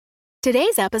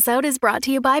Today's episode is brought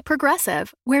to you by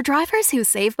Progressive, where drivers who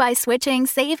save by switching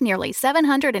save nearly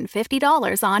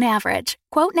 $750 on average.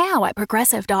 Quote now at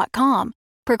Progressive.com.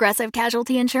 Progressive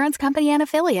Casualty Insurance Company and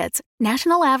Affiliates.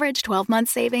 National average 12-month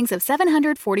savings of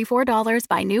 $744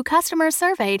 by new customers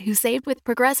surveyed who saved with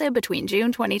Progressive between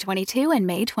June 2022 and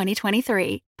May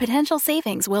 2023. Potential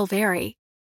savings will vary.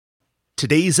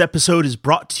 Today's episode is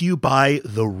brought to you by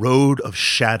The Road of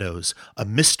Shadows, a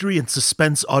mystery and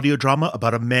suspense audio drama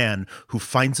about a man who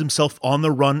finds himself on the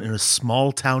run in a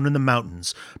small town in the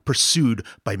mountains, pursued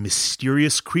by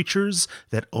mysterious creatures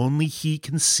that only he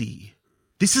can see.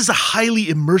 This is a highly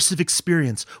immersive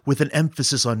experience with an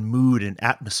emphasis on mood and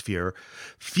atmosphere.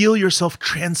 Feel yourself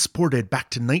transported back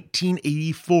to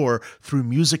 1984 through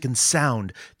music and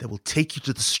sound that will take you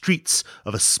to the streets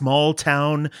of a small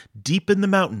town deep in the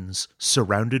mountains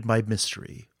surrounded by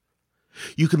mystery.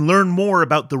 You can learn more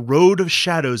about The Road of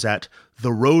Shadows at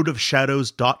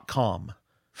theroadofshadows.com.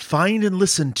 Find and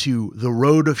listen to The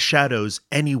Road of Shadows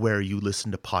anywhere you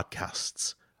listen to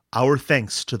podcasts. Our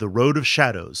thanks to The Road of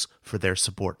Shadows for their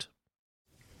support.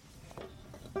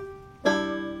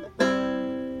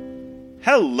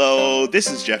 Hello, this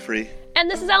is Jeffrey.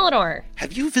 And this is Eleanor.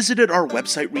 Have you visited our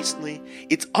website recently?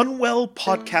 It's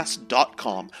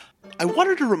unwellpodcast.com. I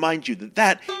wanted to remind you that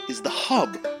that is the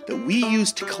hub that we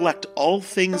use to collect all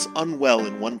things unwell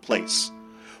in one place.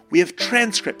 We have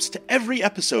transcripts to every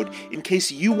episode in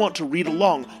case you want to read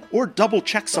along or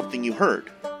double-check something you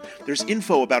heard. There's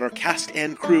info about our cast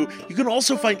and crew. You can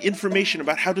also find information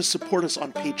about how to support us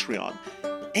on Patreon.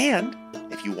 And,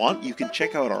 if you want, you can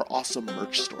check out our awesome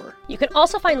merch store. You can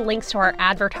also find links to our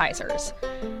advertisers.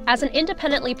 As an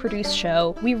independently produced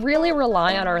show, we really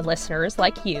rely on our listeners,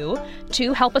 like you,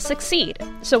 to help us succeed.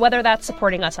 So whether that's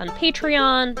supporting us on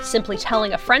Patreon, simply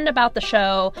telling a friend about the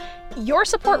show, your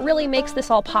support really makes this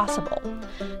all possible.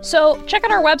 So check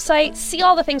out our website, see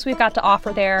all the things we've got to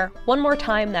offer there. One more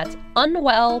time, that's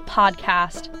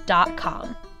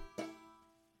unwellpodcast.com.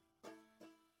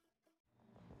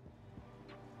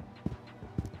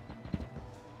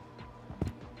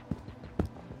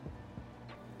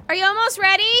 Are you almost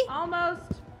ready? Almost.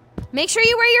 Make sure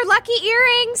you wear your lucky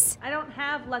earrings. I don't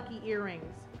have lucky earrings.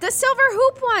 The silver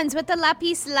hoop ones with the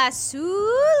lapis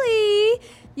lazuli.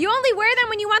 You only wear them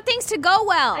when you want things to go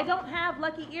well. I don't have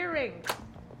lucky earrings.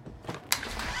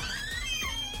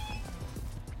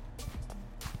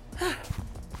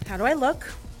 How do I look?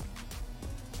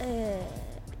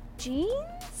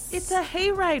 Jeans? It's a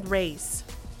hayride race.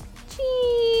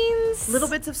 Jeans. Little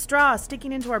bits of straw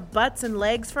sticking into our butts and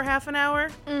legs for half an hour.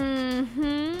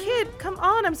 Mm-hmm. Kid, come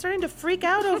on, I'm starting to freak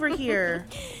out over here.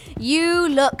 You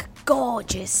look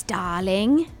gorgeous,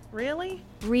 darling. Really?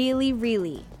 Really,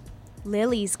 really.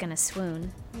 Lily's gonna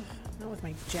swoon. Not with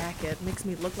my jacket. Makes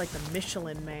me look like the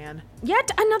Michelin Man. Yet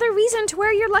another reason to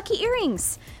wear your lucky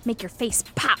earrings. Make your face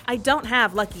pop. I don't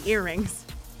have lucky earrings.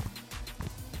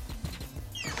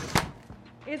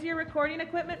 Is your recording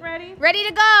equipment ready? Ready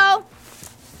to go.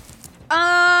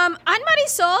 On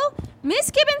Marisol, Miss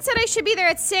Gibbons said I should be there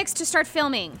at 6 to start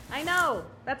filming. I know.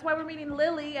 That's why we're meeting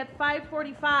Lily at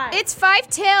 5:45. It's 5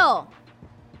 till.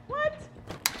 What?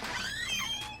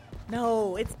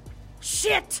 No, it's...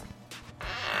 Shit!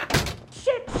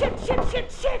 Shit!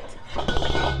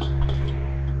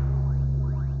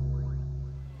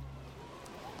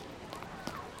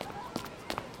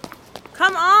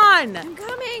 Come on! I'm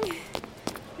coming.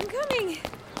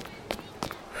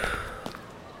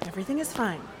 Everything is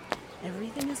fine.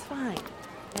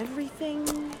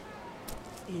 Everything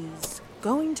is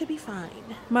going to be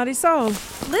fine. Marisol.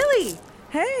 Lily!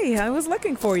 Hey, I was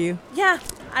looking for you. Yeah,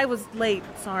 I was late.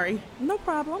 Sorry. No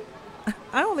problem.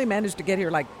 I only managed to get here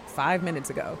like 5 minutes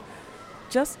ago.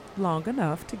 Just long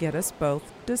enough to get us both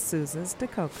D'Souza's de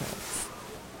Cocos.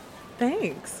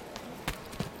 Thanks.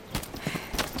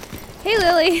 Hey,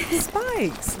 Lily.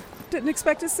 Spikes. Didn't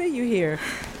expect to see you here.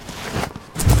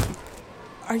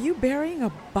 Are you burying a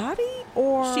body,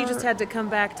 or...? She just had to come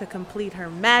back to complete her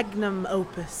magnum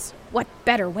opus. What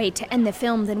better way to end the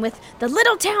film than with the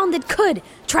little town that could,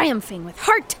 triumphing with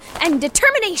heart and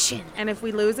determination. And if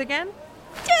we lose again?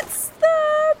 It's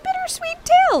the bittersweet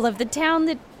tale of the town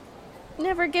that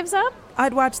never gives up.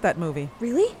 I'd watch that movie.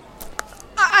 Really?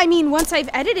 I mean, once I've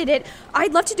edited it,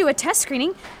 I'd love to do a test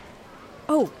screening.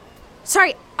 Oh,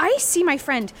 sorry, I see my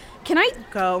friend. Can I...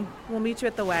 Go. We'll meet you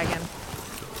at the wagon.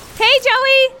 Hey,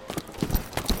 Joey!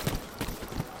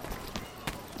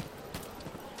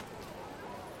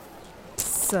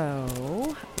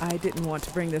 So, I didn't want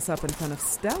to bring this up in front of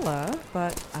Stella,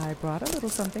 but I brought a little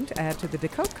something to add to the de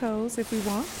Cocos if we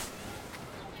want.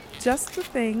 Just the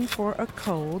thing for a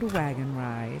cold wagon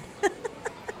ride.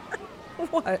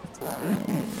 What?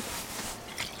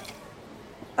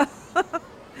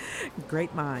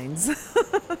 Great minds.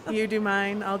 You do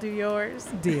mine, I'll do yours.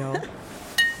 Deal.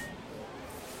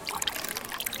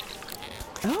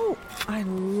 Oh, I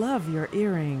love your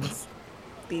earrings.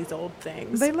 These old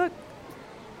things. They look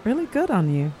really good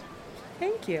on you.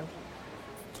 Thank you.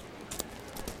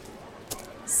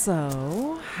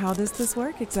 So, how does this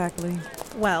work exactly?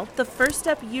 Well, the first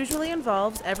step usually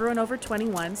involves everyone over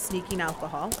 21 sneaking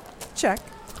alcohol. Check.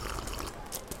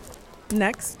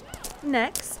 Next.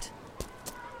 Next,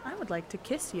 I would like to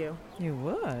kiss you. You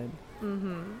would?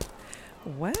 Mm-hmm.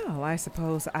 Well, I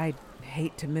suppose I'd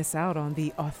hate to miss out on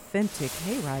the authentic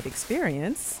hayride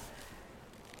experience.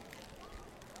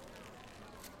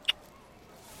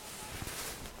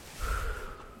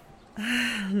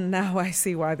 Now I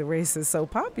see why the race is so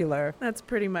popular. That's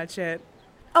pretty much it.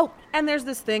 Oh, and there's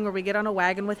this thing where we get on a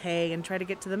wagon with hay and try to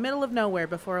get to the middle of nowhere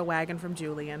before a wagon from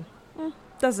Julian.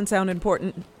 Doesn't sound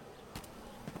important.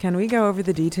 Can we go over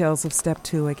the details of step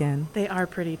 2 again? They are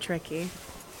pretty tricky.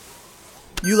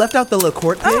 You left out the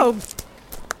LaCourte pig? Oh!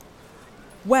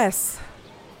 Wes,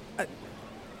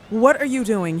 what are you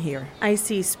doing here? I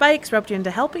see Spikes roped you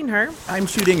into helping her. I'm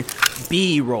shooting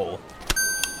B-roll.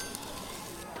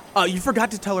 You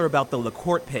forgot to tell her about the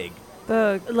LaCourte pig.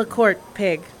 The LaCourte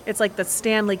pig. It's like the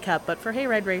Stanley Cup, but for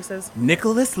hayride races.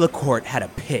 Nicholas LaCourte had a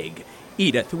pig,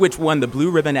 Edith, which won the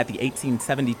blue ribbon at the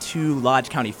 1872 Lodge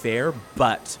County Fair,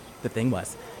 but the thing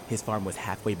was, his farm was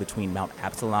halfway between Mount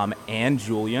Absalom and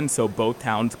Julian, so both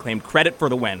towns claimed credit for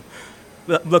the win.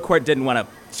 LaCourte didn't want to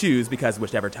choose because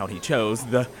whichever town he chose,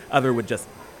 the other would just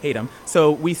hate him,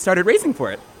 so we started racing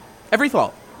for it. Every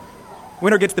fall.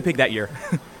 Winner gets the pig that year.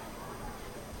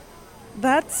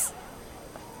 That's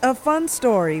a fun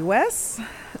story, Wes.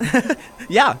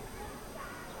 Yeah.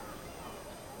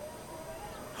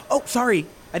 Oh, sorry.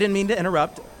 I didn't mean to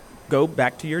interrupt. Go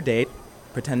back to your date.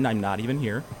 Pretend I'm not even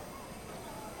here.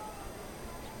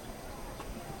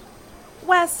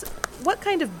 Wes, what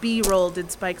kind of B-roll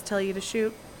did Spikes tell you to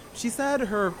shoot? She said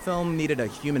her film needed a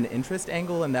human interest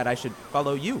angle and that I should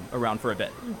follow you around for a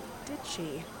bit. Did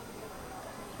she?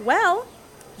 Well,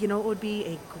 you know what would be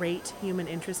a great human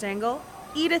interest angle?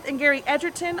 Edith and Gary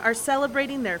Edgerton are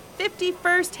celebrating their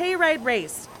 51st hayride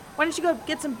race. Why don't you go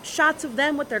get some shots of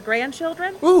them with their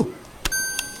grandchildren? Ooh!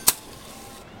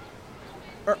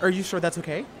 Are you sure that's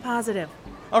okay? Positive.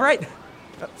 All right.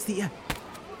 See ya.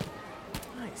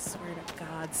 I swear to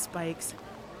God, Spikes.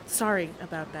 Sorry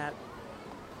about that.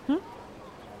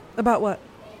 About what?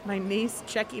 My niece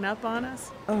checking up on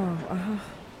us. Oh,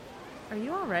 Are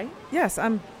you all right? yes,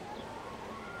 I'm...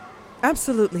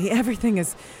 Absolutely, everything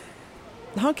is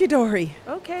hunky-dory.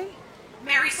 Okay.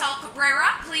 Marisol Cabrera,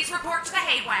 please report to the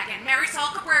hay wagon.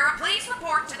 Marisol Cabrera, please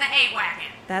report to the hay wagon.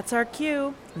 That's our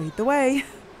cue. Lead the way.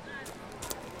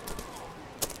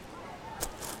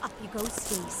 Up you go,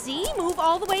 Stacy. Move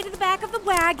all the way to the back of the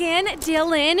wagon.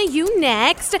 Dylan, you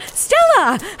next.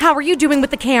 Stella, how are you doing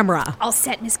with the camera? All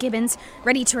set, Miss Gibbons.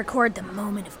 Ready to record the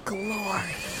moment of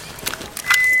glory.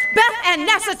 Beth and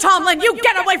Nessa Tomlin, you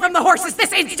get away from the horses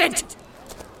this instant!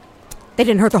 They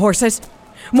didn't hurt the horses.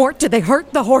 Mort, did they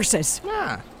hurt the horses?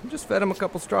 Nah, just fed them a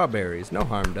couple strawberries. No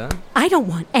harm done. I don't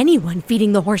want anyone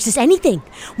feeding the horses anything.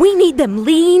 We need them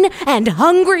lean and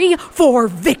hungry for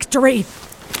victory.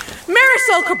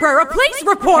 Marisol Cabrera, please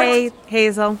report. Hey,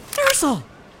 Hazel. Marisol,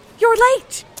 you're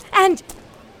late. And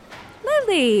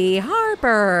Lily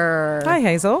Harper. Hi,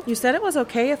 Hazel. You said it was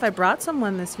okay if I brought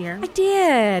someone this year. I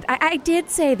did. I did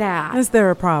say that. Is there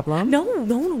a problem?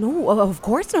 No. Of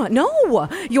course not. No.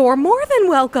 You're more than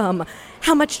welcome.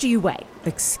 How much do you weigh?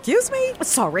 Excuse me?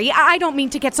 Sorry, I don't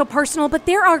mean to get so personal, but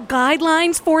there are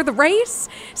guidelines for the race.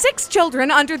 6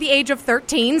 children under the age of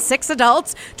 13, 6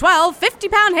 adults, 12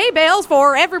 50-pound hay bales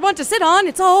for everyone to sit on.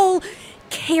 It's all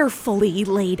carefully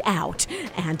laid out.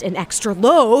 And an extra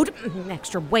load,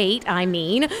 extra weight, I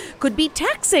mean, could be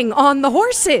taxing on the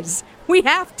horses. We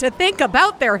have to think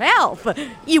about their health.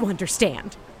 You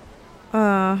understand?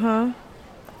 Uh-huh.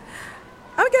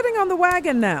 I'm getting on the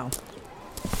wagon now.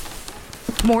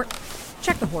 Mort,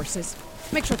 check the horses.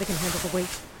 Make sure they can handle the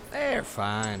weight. They're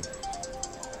fine.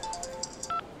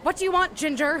 What do you want,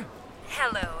 Ginger?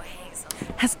 Hello, Hazel.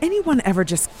 Has anyone ever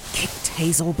just kicked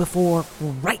Hazel before,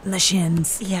 right in the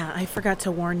shins? Yeah, I forgot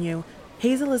to warn you.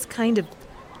 Hazel is kind of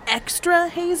extra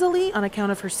hazily on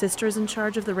account of her sister is in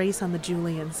charge of the race on the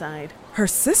Julian side. Her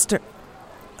sister?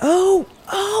 Oh,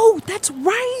 that's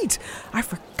right. I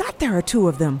forgot there are 2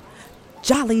 of them.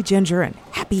 Jolly Ginger and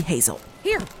Happy Hazel.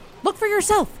 Here, look for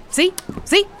yourself. See?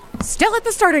 Still at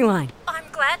the starting line. I'm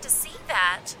glad to see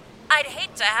that. I'd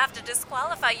hate to have to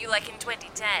disqualify you like in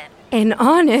 2010. An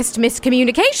honest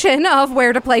miscommunication of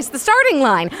where to place the starting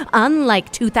line, unlike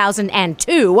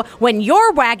 2002 when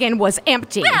your wagon was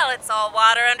empty. Well, it's all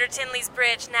water under Tinley's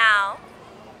Bridge now.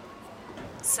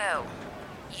 So,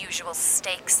 usual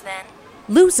stakes then?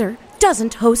 Loser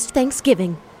doesn't host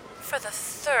Thanksgiving. For the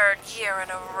 3rd year in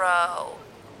a row.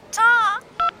 Talk!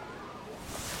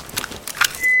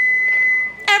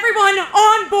 Everyone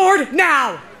on board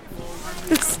now!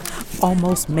 This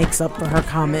almost makes up for her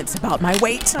comments about my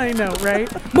weight. I know, right?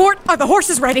 Mort, are the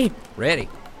horses ready? Ready.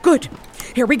 Good.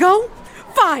 Here we go.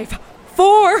 5,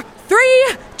 4,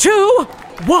 3, 2,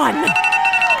 1.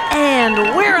 And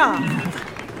we're off.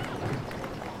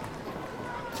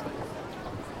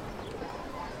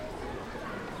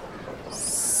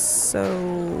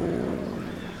 So,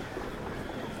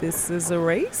 this is a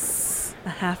race? A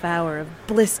half hour of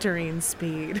blistering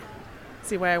speed.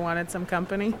 See why I wanted some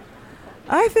company?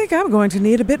 I think I'm going to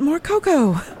need a bit more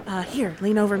cocoa. Here,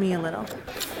 lean over me a little.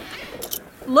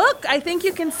 Look, I think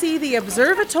you can see the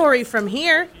observatory from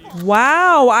here.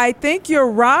 Wow, I think you're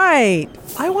right.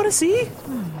 I want to see.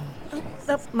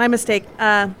 Oh, my mistake.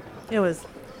 It was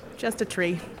just a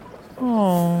tree.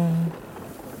 Oh.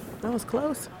 That was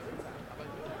close.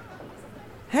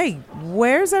 Hey,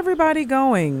 where's everybody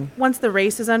going? Once the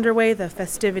race is underway, the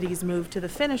festivities move to the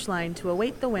finish line to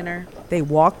await the winner. They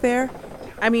walk there?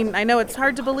 I mean, I know it's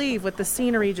hard to believe with the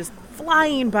scenery just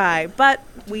flying by, but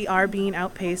we are being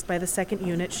outpaced by the 2nd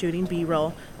unit shooting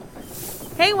B-roll.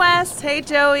 Hey, Wes. Hey,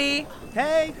 Joey.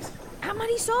 Hey!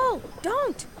 Marisol,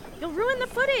 don't. You'll ruin the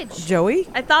footage. Joey?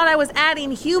 I thought I was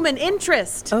adding human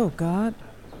interest. Oh, God.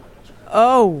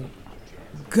 Oh,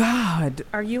 God.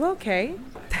 Are you okay?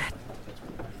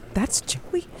 That's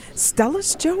Joey?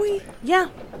 Stella's Joey? Yeah,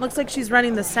 looks like she's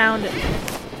running the sound.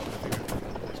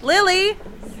 Lily!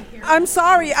 I'm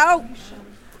sorry, I'll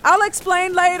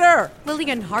explain later.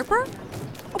 Lillian Harper?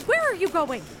 Where are you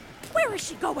going? Where is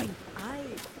she going? I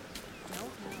don't know.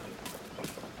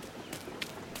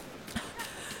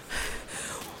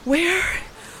 Where?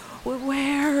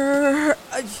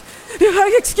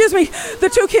 Excuse me, the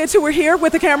 2 kids who were here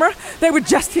with the camera, they were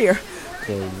just here.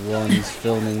 The ones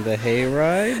filming the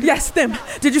hayride? Yes, them.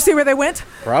 Did you see where they went?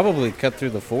 Probably cut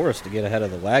through the forest to get ahead of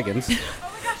the wagons.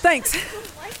 Thanks.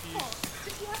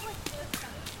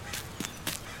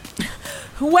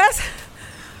 Wes?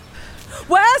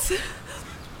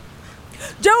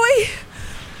 Joey?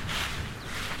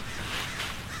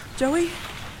 Joey?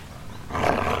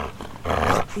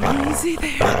 Easy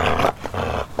there.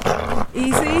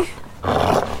 Easy.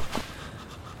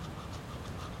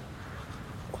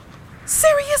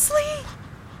 Seriously?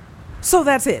 So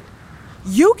that's it.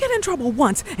 You get in trouble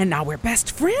once, and now we're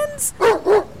best friends?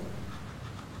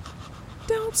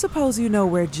 Don't suppose you know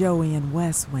where Joey and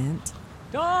Wes went.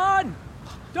 Dawn!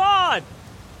 Dawn!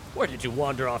 Where did you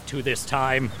wander off to this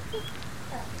time?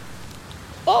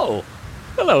 Oh,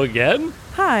 hello again.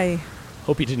 Hi.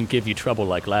 Hope he didn't give you trouble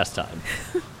like last time.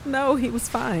 No, he was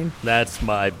fine. That's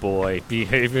my boy,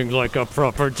 behaving like a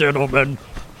proper gentleman.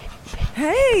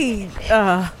 Hey,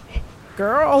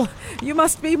 girl, you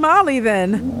must be Molly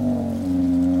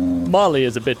then. Molly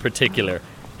is a bit particular.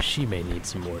 She may need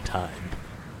some more time.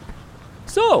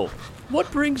 So,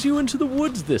 what brings you into the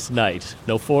woods this night?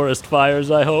 No forest fires,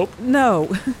 I hope?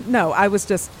 No, I was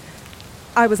at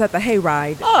the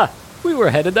hayride. Ah, we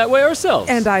were headed that way ourselves.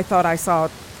 And I thought I saw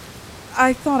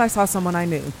someone I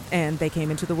knew, and they came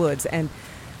into the woods, and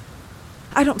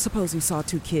I don't suppose you saw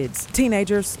 2 kids,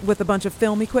 teenagers with a bunch of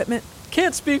film equipment?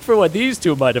 Can't speak for what these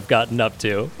 2 might have gotten up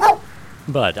to.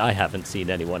 But I haven't seen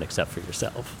anyone except for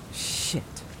yourself. Shit.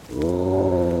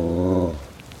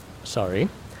 Sorry.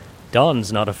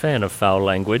 Dawn's not a fan of foul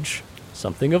language.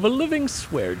 Something of a living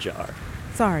swear jar.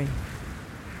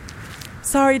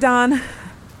 Sorry, Don.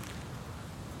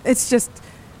 It's just,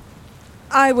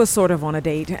 I was sort of on a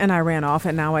date, and I ran off,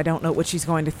 and now I don't know what she's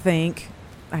going to think.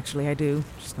 Actually, I do.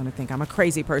 She's going to think I'm a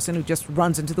crazy person who just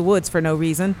runs into the woods for no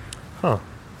reason. Huh.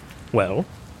 Well,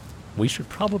 we should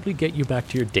probably get you back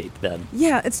to your date then.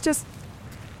 Yeah, it's just,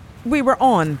 we were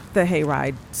on the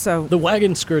hayride, so... The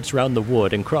wagon skirts round the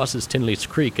wood and crosses Tinley's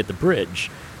Creek at the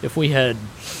bridge. If we head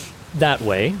that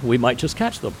way, we might just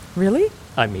catch them. Really?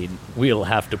 I mean, we'll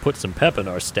have to put some pep in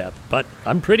our step, but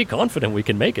I'm pretty confident we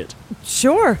can make it.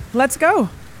 Sure, let's go.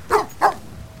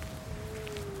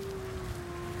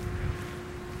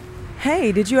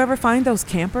 Hey, did you ever find those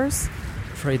campers?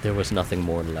 Afraid there was nothing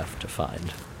more left to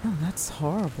find. Oh, that's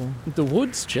horrible. The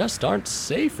woods just aren't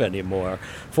safe anymore.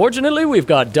 Fortunately, we've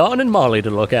got Dawn and Molly to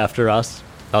look after us.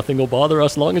 Nothing will bother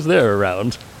us long as they're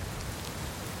around.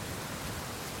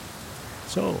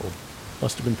 So,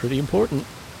 must have been pretty important.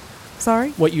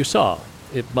 Sorry? What you saw.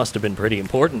 It must have been pretty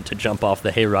important to jump off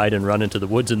the hayride and run into the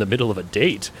woods in the middle of a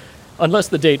date. Unless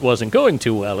the date wasn't going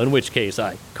too well, in which case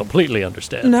I completely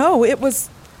understand. No, it was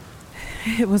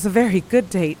a very good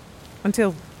date.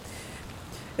 Until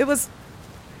it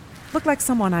looked like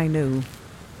someone I knew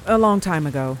a long time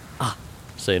ago. Ah,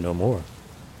 say no more.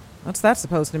 What's that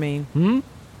supposed to mean?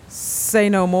 Say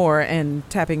no more and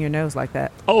tapping your nose like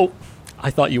that. Oh, I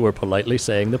thought you were politely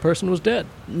saying the person was dead.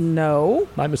 No.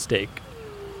 My mistake.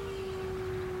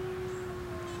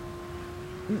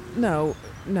 No.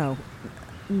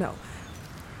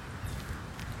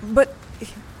 But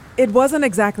it wasn't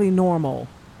exactly normal.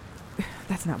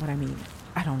 That's not what I mean.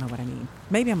 I don't know what I mean.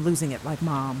 Maybe I'm losing it like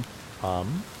Mom.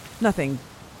 Nothing.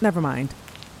 Never mind.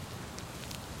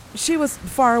 She was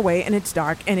far away and it's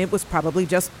dark and it was probably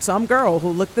just some girl who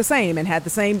looked the same and had the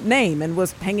same name and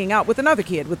was hanging out with another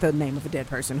kid with the name of a dead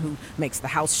person who makes the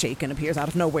house shake and appears out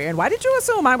of nowhere. And why did you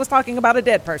assume I was talking about a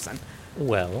dead person?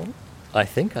 Well, I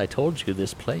think I told you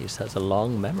this place has a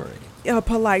long memory. A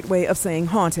polite way of saying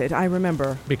haunted, I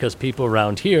remember. Because people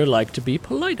around here like to be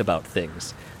polite about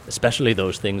things. Especially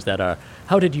those things that are,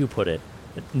 how did you put it,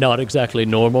 not exactly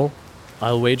normal.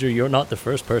 I'll wager you're not the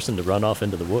first person to run off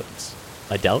into the woods.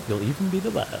 I doubt you'll even be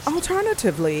the last.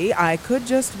 Alternatively, I could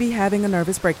just be having a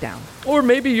nervous breakdown. Or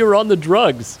maybe you're on the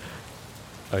drugs.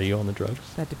 Are you on the drugs?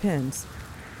 That depends.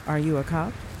 Are you a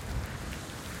cop?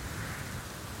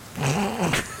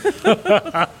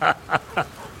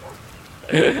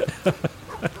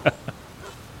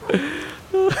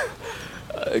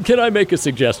 Can I make a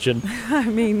suggestion? I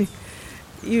mean,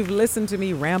 you've listened to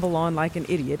me ramble on like an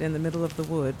idiot in the middle of the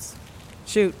woods.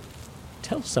 Shoot.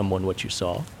 Tell someone what you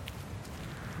saw.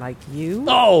 Like you?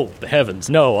 Oh, heavens,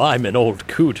 no. I'm an old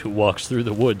coot who walks through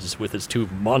the woods with his 2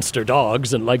 monster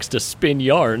dogs and likes to spin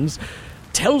yarns.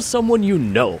 Tell someone you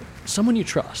know. Someone you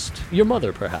trust. Your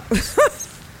mother, perhaps.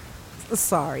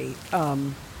 Sorry.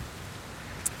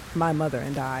 My mother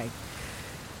and I,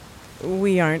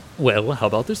 we aren't... Well, how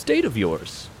about this date of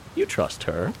yours? You trust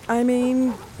her. I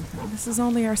mean, this is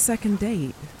only our second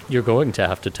date. You're going to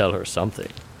have to tell her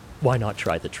something. Why not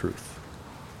try the truth?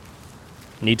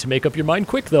 Need to make up your mind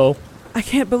quick, though. I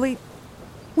can't believe...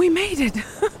 We made it!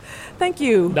 Thank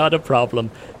you. Not a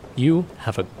problem. You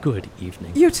have a good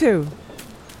evening. You too.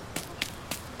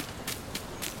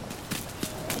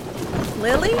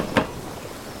 Lily?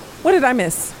 What did I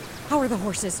miss? How are the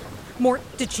horses? Mort,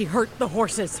 did she hurt the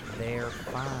horses? They're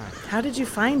fine. How did you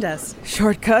find us?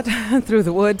 Shortcut through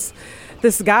the woods.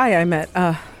 This guy I met,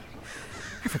 I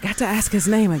forgot to ask his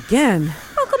name again.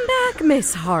 Welcome back,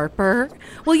 Miss Harper.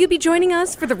 Will you be joining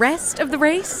us for the rest of the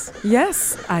race?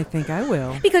 Yes, I think I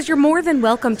will. Because you're more than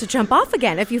welcome to jump off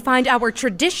again if you find our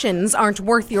traditions aren't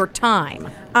worth your time.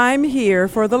 I'm here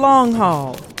for the long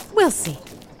haul. We'll see.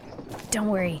 Don't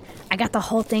worry. I got the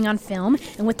whole thing on film,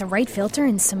 and with the right filter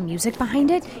and some music behind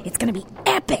it, it's gonna be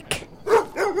epic.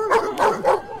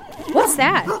 What's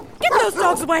that? Get those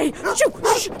dogs away! Shoot!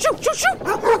 Shoot! Shoot! Shoot! Shoot!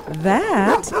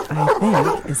 That, I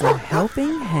think, is a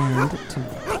helping hand to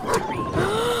victory.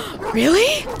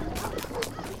 Really?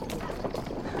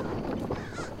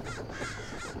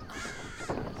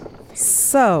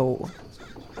 So.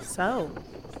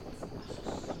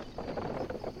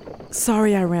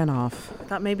 Sorry I ran off.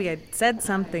 Thought maybe I'd said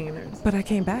something. But I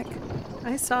came back.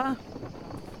 I saw.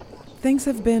 Things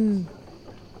have been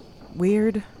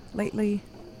weird lately.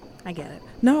 I get it.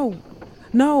 No,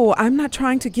 I'm not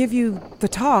trying to give you the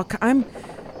talk. I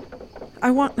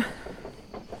want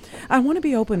to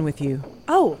be open with you.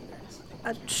 Oh,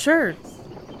 sure.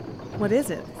 What is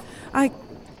it? Have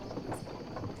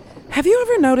you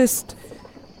ever noticed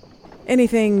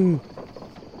anything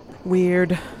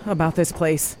weird about this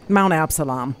place? Mount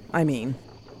Absalom, I mean.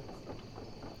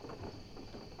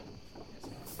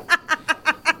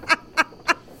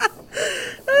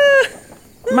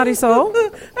 Marisol?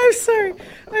 I'm sorry.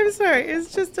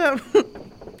 It's just,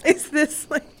 is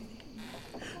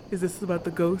this about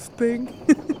the ghost thing?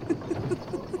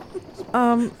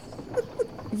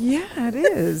 Yeah, it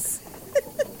is.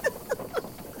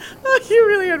 Oh, you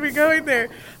really had me going there.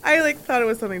 I, thought it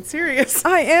was something serious.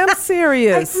 I am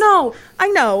serious. I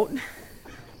know.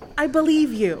 I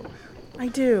believe you. I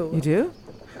do. You do?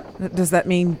 Does that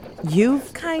mean you?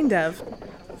 Kind of.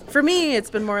 For me, it's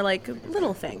been more like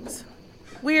little things.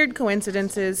 Weird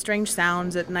coincidences, strange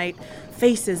sounds at night,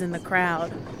 faces in the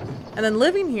crowd. And then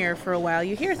living here for a while,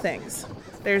 you hear things.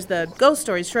 There's the ghost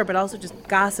stories, sure, but also just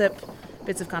gossip,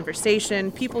 bits of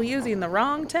conversation, people using the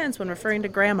wrong tense when referring to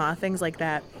grandma, things like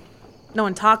that. No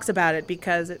one talks about it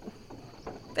because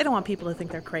they don't want people to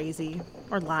think they're crazy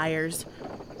or liars.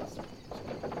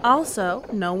 Also,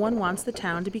 no one wants the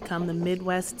town to become the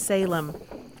Midwest Salem,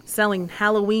 selling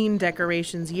Halloween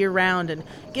decorations year-round and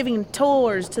giving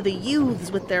tours to the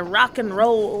youths with their rock and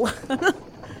roll.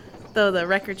 Though the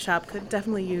record shop could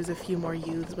definitely use a few more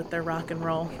youths with their rock and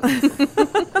roll.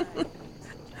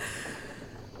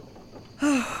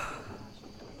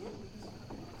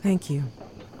 Thank you.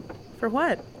 For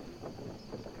what?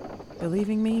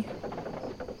 Believing me?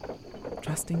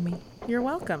 Trusting me? You're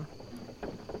welcome.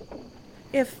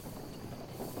 If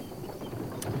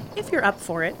you're up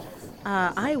for it,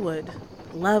 I would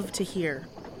love to hear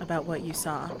about what you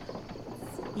saw.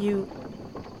 You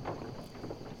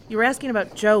were asking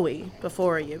about Joey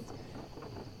before you.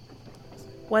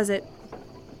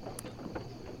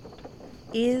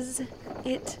 Is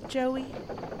it Joey?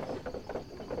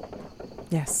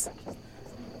 Yes.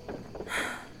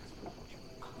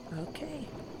 Okay.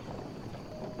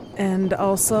 And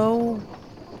also,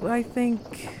 I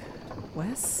think,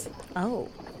 Wes? Oh.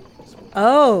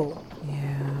 Yeah.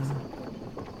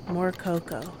 More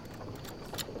cocoa.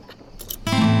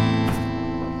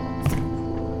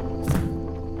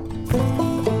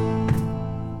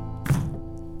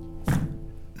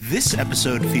 This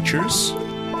episode features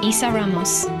Isa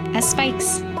Ramos as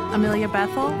Spikes, Amelia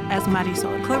Bethel as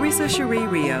Marisol, Clarissa Cherie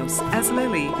Rios as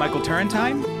Lily, Michael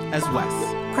Turrentine as Wes,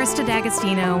 Krista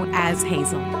D'Agostino as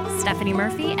Hazel, Stephanie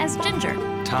Murphy as Ginger,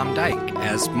 Tom Dyke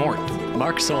as Mort,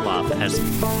 Mark Soloff as...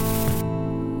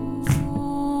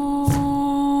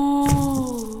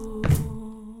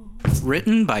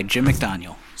 Written by Jim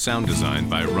McDaniel. Sound design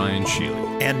by Ryan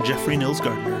Sheely. And Jeffrey Nils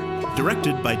Gardner.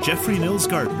 Directed by Jeffrey Nils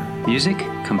Gardner. Music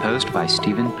composed by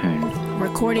Stephen Poon.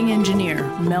 Recording engineer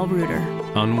Mel Reuter.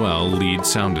 Unwell lead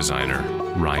sound designer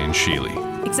Ryan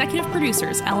Sheely. Executive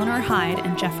producers Eleanor Hyde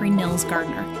and Jeffrey Nils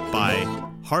Gardner. By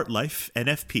Heartlife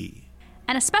NFP.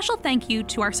 And a special thank you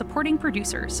to our supporting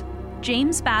producers,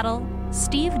 James Battle,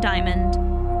 Steve Diamond,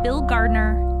 Bill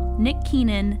Gardner, Nick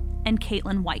Keenan, and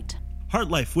Caitlin White.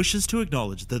 Heartlife wishes to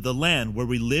acknowledge that the land where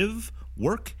we live,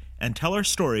 work, and tell our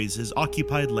stories is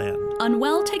occupied land.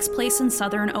 Unwell takes place in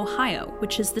southern Ohio,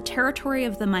 which is the territory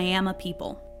of the Miami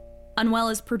people. Unwell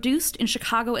is produced in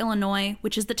Chicago, Illinois,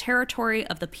 which is the territory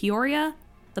of the Peoria,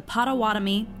 the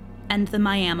Potawatomi, and the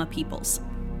Miami peoples.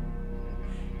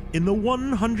 In the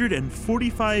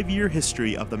 145-year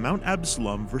history of the Mount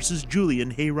Absalom versus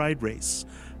Julian hayride race,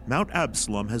 Mount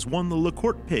Absalom has won the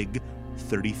LaCourte Pig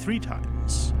 33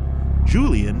 times.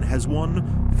 Julian has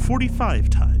won 45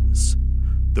 times.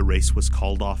 The race was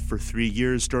called off for 3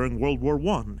 years during World War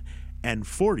I and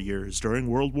 4 years during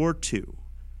World War II.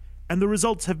 And the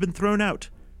results have been thrown out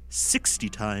 60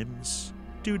 times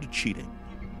due to cheating.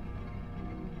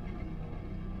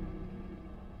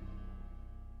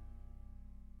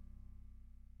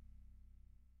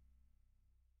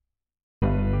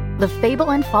 The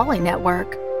Fable and Folly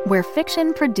Network, where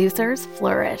fiction producers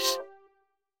flourish.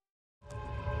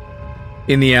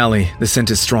 In the alley, the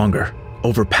scent is stronger,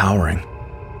 overpowering.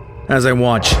 As I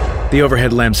watch, the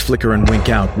overhead lamps flicker and wink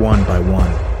out one by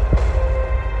one.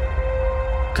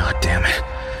 God damn it.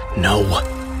 No.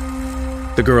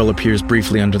 The girl appears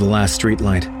briefly under the last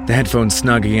streetlight, the headphones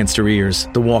snug against her ears,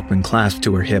 the Walkman clasped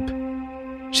to her hip.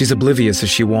 She's oblivious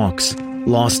as she walks,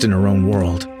 lost in her own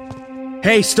world.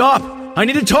 Hey, stop! I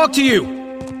need to talk to you!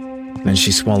 Then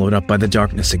she's swallowed up by the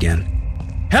darkness again.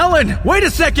 Helen, wait a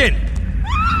second!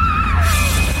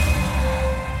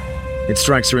 It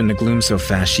strikes her in the gloom so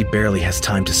fast she barely has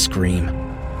time to scream.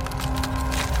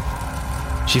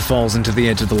 She falls into the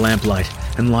edge of the lamplight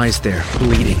and lies there,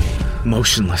 bleeding,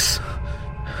 motionless.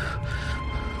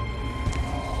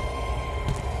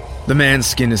 The man's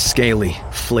skin is scaly,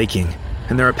 flaking,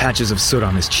 and there are patches of soot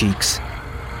on his cheeks.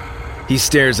 He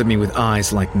stares at me with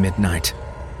eyes like midnight.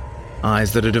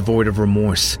 Eyes that are devoid of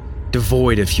remorse,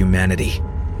 devoid of humanity.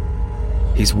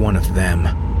 He's one of them.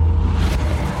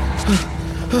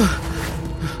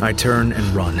 I turn and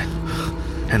run,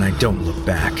 and I don't look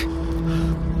back.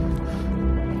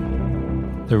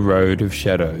 The Road of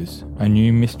Shadows, a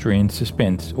new mystery and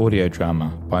suspense audio drama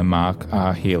by Mark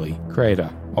R. Healy, creator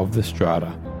of The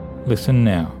Strata. Listen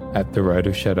now at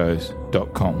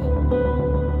theroadofshadows.com.